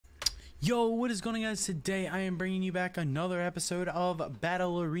Yo, what is going on, guys? Today I am bringing you back another episode of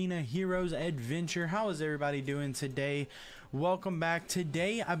Battle Arena Heroes Adventure. How is everybody doing today? Welcome back.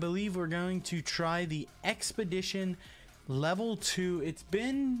 Today I believe we're going to try the Expedition Level 2. It's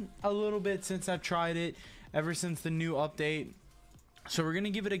been a little bit since I've tried it, ever since the new update. So we're going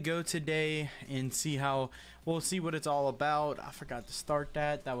to give it a go today and see how, we'll see what it's all about. I forgot to start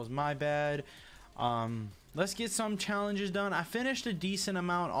that. That was my bad. Let's get some challenges done. I finished a decent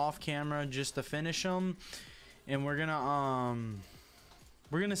amount off camera just to finish them, and we're gonna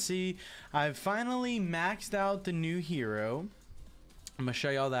see. I've finally maxed out the new hero. I'm gonna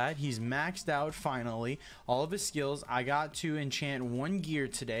show y'all that he's maxed out finally, all of his skills. I got to enchant one gear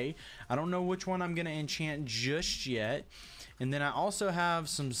today. I don't know which one I'm gonna enchant just yet. And then I also have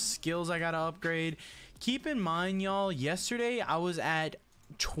some skills I gotta upgrade. Keep in mind, y'all, yesterday I was at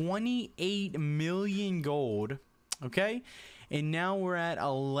 28 million gold, okay, and now we're at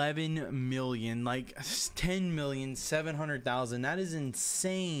 11 million, like 10,700,000. That is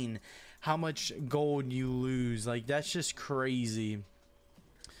insane how much gold you lose. Like, that's just crazy.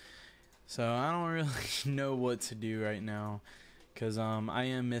 So I don't really know what to do right now, because I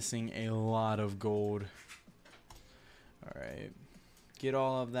am missing a lot of gold. All right, get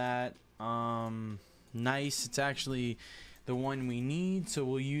all of that. Nice, it's actually the one we need, so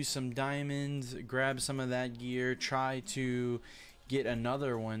we'll use some diamonds, grab some of that gear, try to get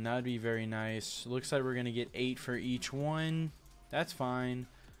another one. That would be very nice. Looks like we're gonna get 8 for each one. That's fine,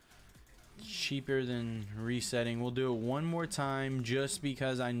 cheaper than resetting. We'll do it one more time just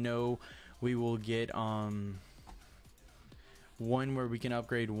because I know we will get one where we can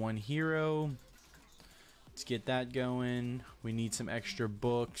upgrade one hero. Let's get that going. We need some extra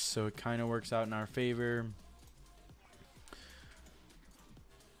books, so it kind of works out in our favor.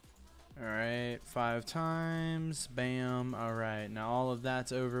 Alright, 5 times. Bam. Alright, now all of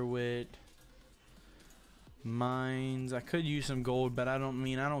that's over with. Mines. I could use some gold, but I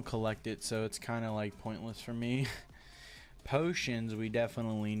don't collect it, so it's kind of like pointless for me. Potions we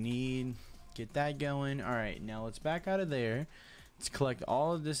definitely need. Get that going. Alright, now let's back out of there. Let's collect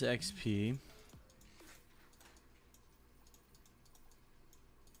all of this XP.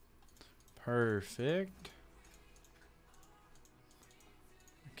 Perfect.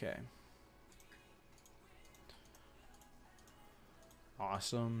 Okay.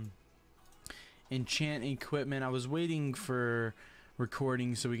 Awesome. Enchant equipment. I was waiting for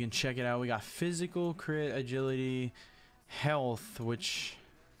recording so we can check it out. We got physical, crit, agility, health, which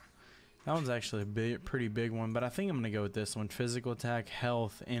that one's actually a pretty big one, but I think I'm gonna go with this one. Physical attack,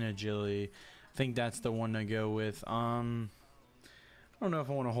 health, and agility. I think that's the one to go with. I don't know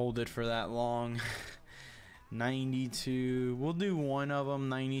if I want to hold it for that long. 92. We'll do one of them,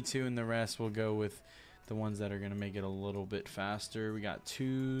 92, and the rest we'll go with the ones that are going to make it a little bit faster. We got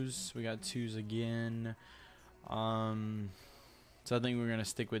 2s. We got 2s again. So I think we're going to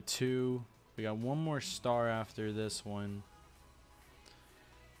stick with 2. We got one more star after this one.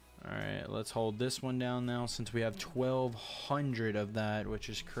 Alright, let's hold this one down now since we have 1,200 of that, which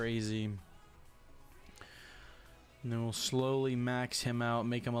is crazy. And then we'll slowly max him out,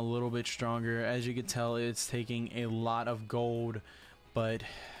 make him a little bit stronger. As you can tell, it's taking a lot of gold, but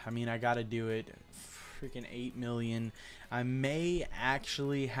I mean, I gotta do it. Freaking 8 million. I may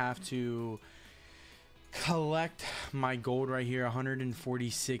actually have to collect my gold right here,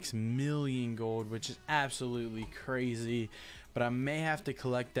 146 million gold, which is absolutely crazy, but I may have to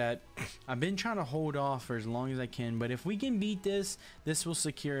collect that. I've been trying to hold off for as long as I can, but if we can beat this will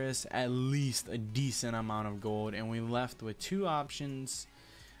secure us at least a decent amount of gold. And we left with 2 options,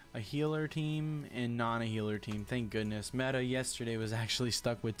 a healer team and non a healer team. Thank goodness. Meta yesterday was actually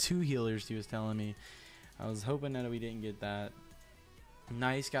stuck with 2 healers, he was telling me. I was hoping that we didn't get that.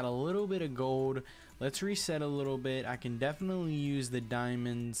 Nice, got a little bit of gold. Let's reset a little bit. I can definitely use the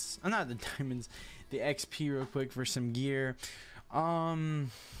diamonds, not the diamonds, the XP real quick for some gear. That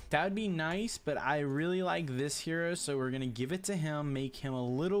would be nice, but I really like this hero, so we're gonna give it to him, make him a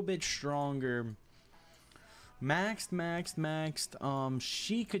little bit stronger. Maxed.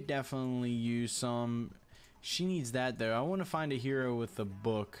 She could definitely use some. She needs that though. I want to find a hero with the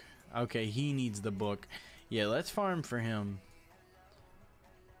book. Okay, he needs the book. Yeah, let's farm for him.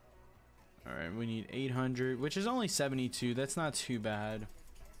 Alright, we need 800, which is only 72. That's not too bad.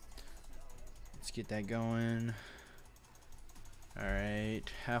 Let's get that going. Alright,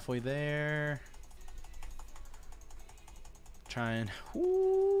 halfway there. Trying.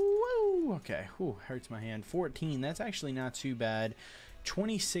 Woo, okay, whew, hurts my hand. 14, that's actually not too bad.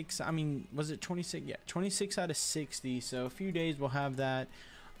 26, I mean, was it 26? Yeah, 26 out of 60, so a few days we'll have that.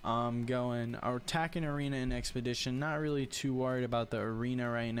 going. Our attacking arena and expedition, not really too worried about the arena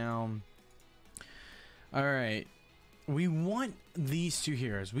right now. All right. We want these two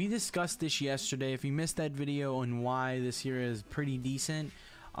heroes. We discussed this yesterday. If you missed that video on why this hero is pretty decent,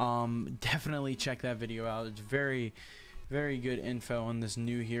 definitely check that video out. It's very good info on this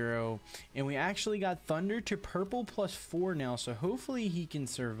new hero. And we actually got Thunder to purple +4 now, so hopefully he can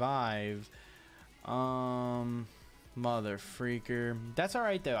survive. Mother freaker. That's all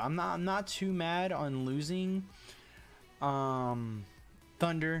right though. I'm not too mad on losing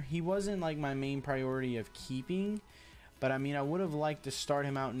Thunder. He wasn't like my main priority of keeping, but I mean, I would have liked to start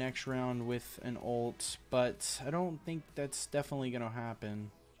him out next round with an ult, but I don't think that's definitely gonna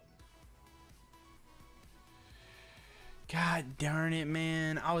happen. God darn it,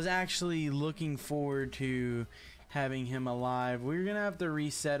 man. I was actually looking forward to having him alive. We're gonna have to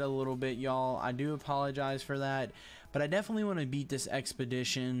reset a little bit, y'all. I do apologize for that, but I definitely want to beat this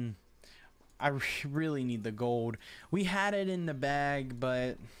expedition. I really need the gold. We had it in the bag,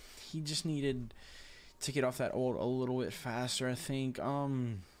 but he just needed to get off that ult a little bit faster, I think. I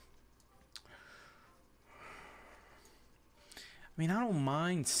mean, I don't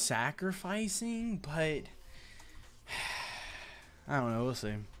mind sacrificing, but I don't know. We'll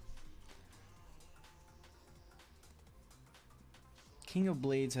see. King of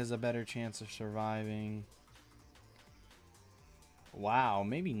Blades has a better chance of surviving. Wow,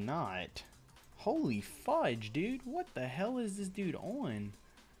 maybe not. Holy fudge, dude. What the hell is this dude on?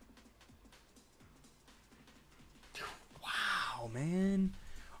 Wow, man.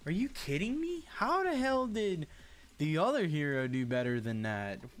 Are you kidding me? How the hell did the other hero do better than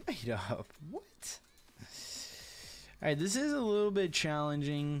that? Wait up. What? Alright, this is a little bit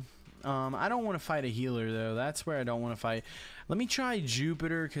challenging. I don't want to fight a healer, though. That's where I don't want to fight. Let me try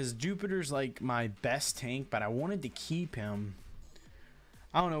Jupiter, because Jupiter's like my best tank, but I wanted to keep him.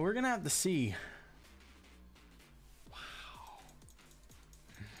 I don't know. We're going to have to see. Wow.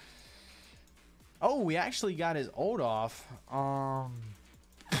 Oh, we actually got his ult off.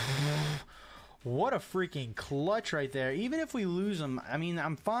 What a freaking clutch right there. Even if we lose him, I mean,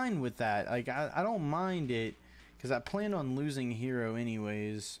 I'm fine with that. Like, I don't mind it, because I plan on losing hero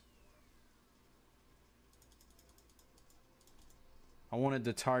anyways. I wanted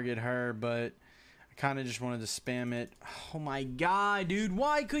to target her, but I kind of just wanted to spam it. Oh my god, dude.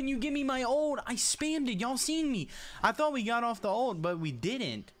 Why couldn't you give me my ult? I spammed it. Y'all seen me. I thought we got off the ult, but we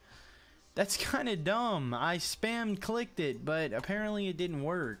didn't. That's kind of dumb. I spammed clicked it, but apparently it didn't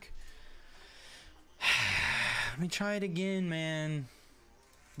work. Let me try it again, man.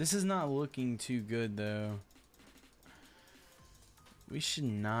 This is not looking too good, though. We should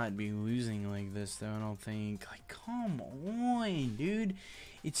not be losing like this, though, I don't think. Like, come on, dude.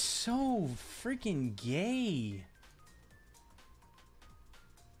 It's so freaking gay.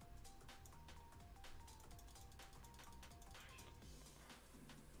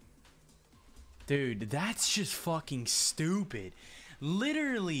 Dude, that's just fucking stupid.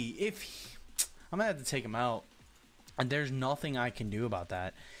 Literally, if... I'm gonna have to take him out. And there's nothing I can do about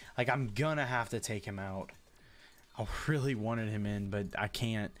that. Like, I'm gonna have to take him out. I really wanted him in, but I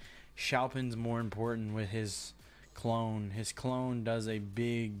can't. Xiaopin's more important with his clone. His clone does a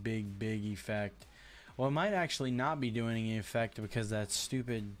big effect. Well, it might actually not be doing any effect because that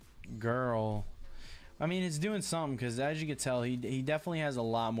stupid girl. I mean, it's doing something because, as you can tell, he definitely has a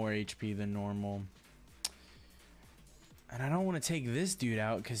lot more HP than normal. And I don't want to take this dude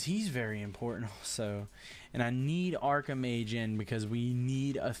out because he's very important also. And I need Archimage in because we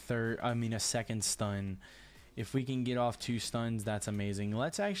need a second stun. If we can get off 2 stuns, that's amazing.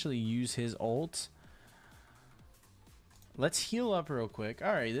 Let's actually use his ult. Let's heal up real quick.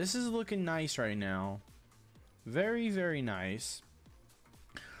 All right, this is looking nice right now. Very nice.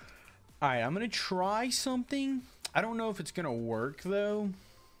 All right, I'm going to try something. I don't know if it's going to work, though.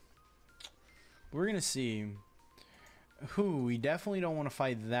 We're going to see. We definitely don't want to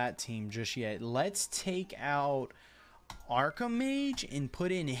fight that team just yet. Let's take out Archimage and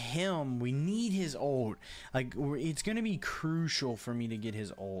put in him. We need his ult. Like, it's gonna be crucial for me to get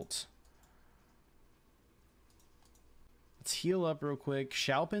his ult. Let's heal up real quick.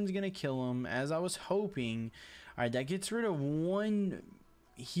 Xiaopin's gonna kill him, as I was hoping. Alright, that gets rid of 1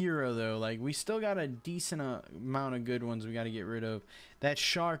 hero, though. Like, we still got a decent amount of good ones we gotta get rid of. That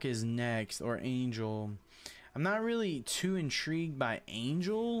shark is next, or Angel. I'm not really too intrigued by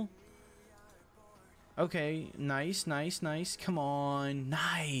Angel. Okay, nice. Come on.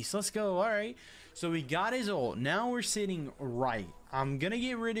 Nice. Let's go. All right. So we got his ult. Now we're sitting right. I'm going to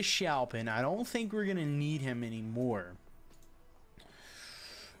get rid of Xiaopin. I don't think we're going to need him anymore.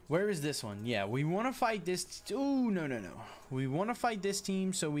 Where is this one? Yeah, we want to fight this. Oh, no. We want to fight this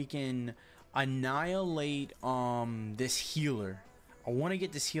team so we can annihilate this healer. I want to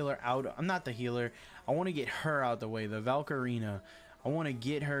get this healer out. I'm not the healer. I want to get her out the way. The Valkyrina. I want to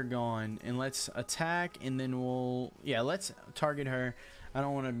get her gone. And let's attack. And then we'll... Yeah, let's target her. I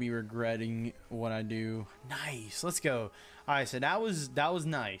don't want to be regretting what I do. Nice. Let's go. Alright, so that was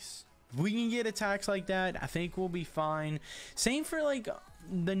nice. If we can get attacks like that, I think we'll be fine. Same for like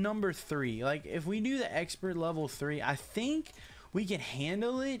the number 3. Like if we do the expert level 3, I think we can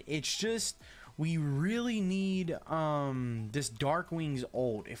handle it. It's just... we really need this Darkwing's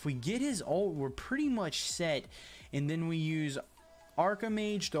ult. If we get his ult, we're pretty much set. And then we use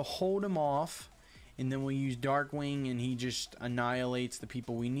Archimage to hold him off. And then we'll use Darkwing and he just annihilates the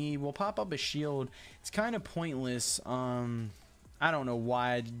people we need. We'll pop up a shield. It's kind of pointless. I don't know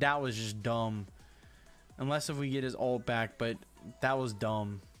why. That was just dumb. Unless if we get his ult back, but that was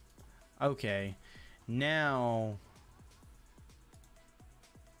dumb. Okay. Now...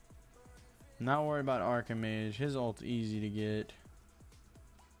 not worried about Archimage. His ult's easy to get.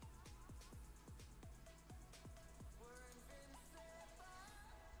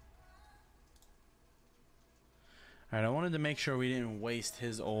 Alright, I wanted to make sure we didn't waste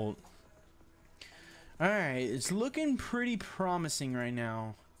his ult. Alright, it's looking pretty promising right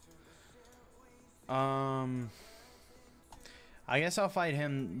now. I guess I'll fight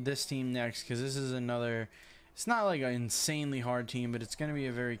this team next, because this is another... it's not like an insanely hard team, but it's going to be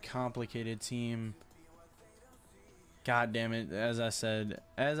a very complicated team. God damn it. As I said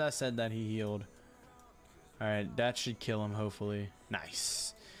that he healed. Alright, that should kill him, hopefully.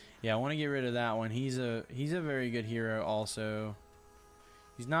 Nice. Yeah, I want to get rid of that one. He's a very good hero also.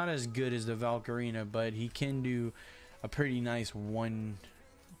 He's not as good as the Valkyrina, but he can do a pretty nice one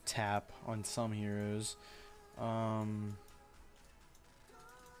tap on some heroes. Help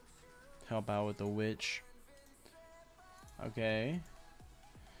out with the witch. Okay.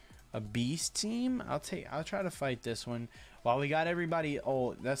 A beast team? I'll try to fight this one. While we got everybody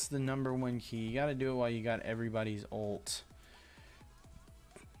ult. That's the #1 key. You gotta do it while you got everybody's ult.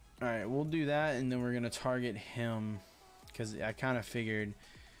 Alright, we'll do that and then we're gonna target him. Because I kind of figured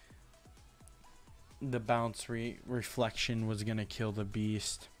the bounce reflection was gonna kill the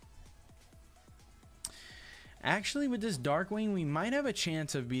beast. Actually, with this Darkwing, we might have a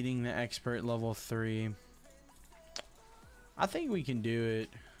chance of beating the expert level 3. I think we can do it.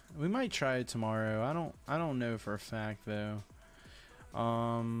 We might try it tomorrow. I don't know for a fact though.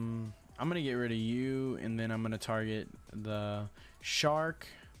 I'm gonna get rid of you and then I'm gonna target the shark.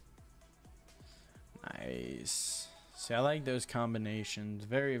 Nice. See, I like those combinations.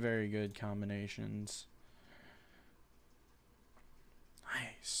 Very, very good combinations.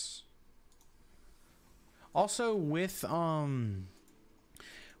 Nice. Also with when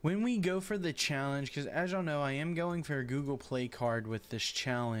we go for the challenge, because as y'all know, I am going for a Google Play card with this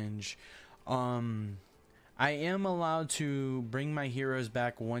challenge. I am allowed to bring my heroes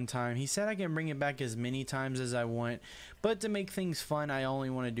back one time. He said I can bring it back as many times as I want, but to make things fun, I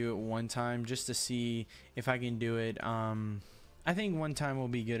only want to do it one time just to see if I can do it. I think one time will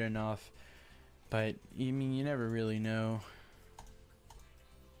be good enough, but I mean, you never really know.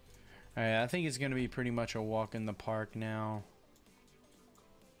 Alright, I think it's going to be pretty much a walk in the park now.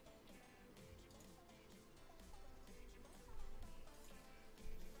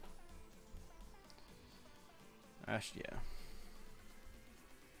 Yeah.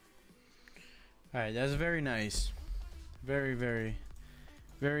 Alright, that's very nice. Very, very,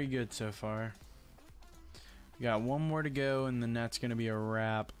 very good so far. We got one more to go, and then that's going to be a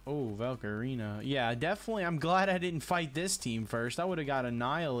wrap. Oh, Valkyrina. Yeah, definitely. I'm glad I didn't fight this team first. I would have got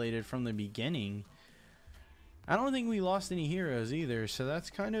annihilated from the beginning. I don't think we lost any heroes either, so that's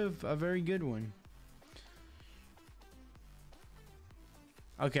kind of a very good one.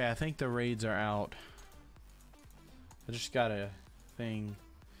 Okay, I think the raids are out. I just got a thing.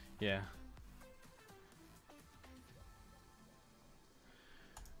 Yeah.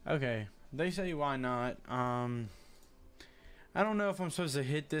 Okay. They say why not. I don't know if I'm supposed to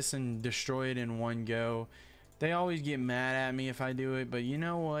hit this and destroy it in one go. They always get mad at me if I do it, but you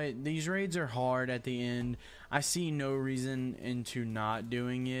know what? These raids are hard at the end. I see no reason into not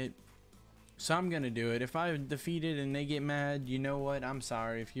doing it. So I'm gonna do it. If I defeat it and they get mad, you know what? I'm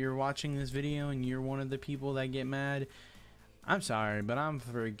sorry. If you're watching this video and you're one of the people that get mad, I'm sorry, but I'm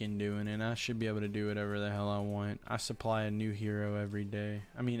freaking doing it. I should be able to do whatever the hell I want. I supply a new hero every day.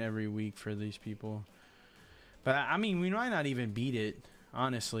 I mean, every week for these people. But I mean, we might not even beat it.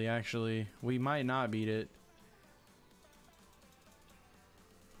 Honestly, actually, we might not beat it.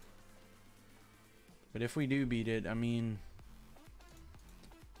 But if we do beat it, I mean...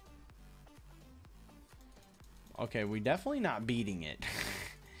 okay, we're definitely not beating it.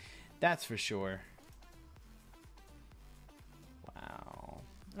 That's for sure. Wow.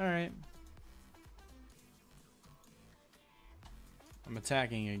 Alright. I'm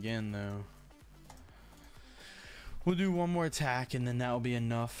attacking again though. We'll do one more attack and then that'll be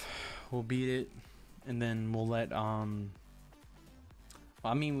enough. We'll beat it and then we'll let I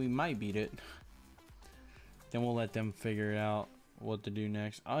mean we might beat it. Then we'll let them figure it out what to do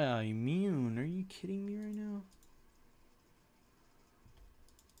next. Oh yeah, immune. Are you kidding me right now?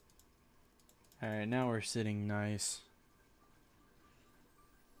 Alright, now we're sitting nice.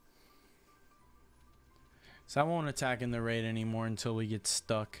 So I won't attack in the raid anymore until we get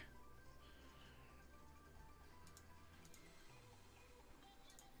stuck.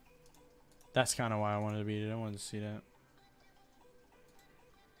 That's kind of why I wanted to beat it. I wanted to see that.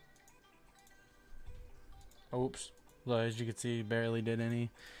 Oops. Look, as you can see, barely did any.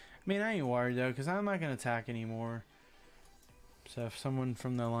 I mean, I ain't worried though, because I'm not going to attack anymore. So if someone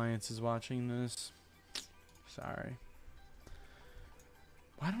from the Alliance is watching this, sorry.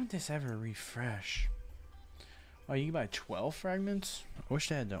 Why don't this ever refresh? Oh, you can buy 12 fragments? I wish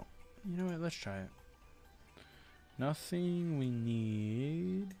they had don't. You know what? Let's try it. Nothing we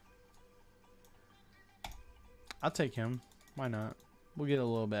need. I'll take him. Why not? We'll get a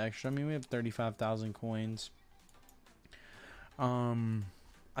little bit extra. I mean, we have 35,000 coins.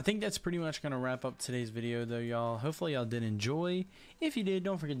 I think that's pretty much going to wrap up today's video though, y'all. Hopefully y'all did enjoy. If you did,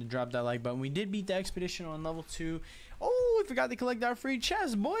 don't forget to drop that like button. We did beat the expedition on level 2. Oh, we forgot to collect our free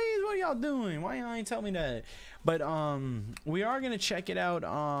chest, boys. What are y'all doing? Why y'all ain't tell me that? But we are going to check it out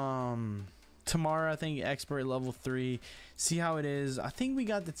tomorrow. I think expert level 3. See how it is. I think we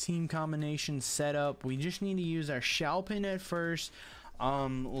got the team combination set up. We just need to use our Shalpin at first.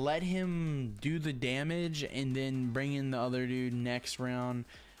 Let him do the damage and then bring in the other dude next round.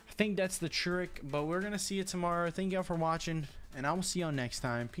 I think that's the trick, but we're gonna see it tomorrow. Thank y'all for watching, and I will see y'all next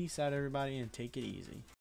time. Peace out, everybody, and take it easy.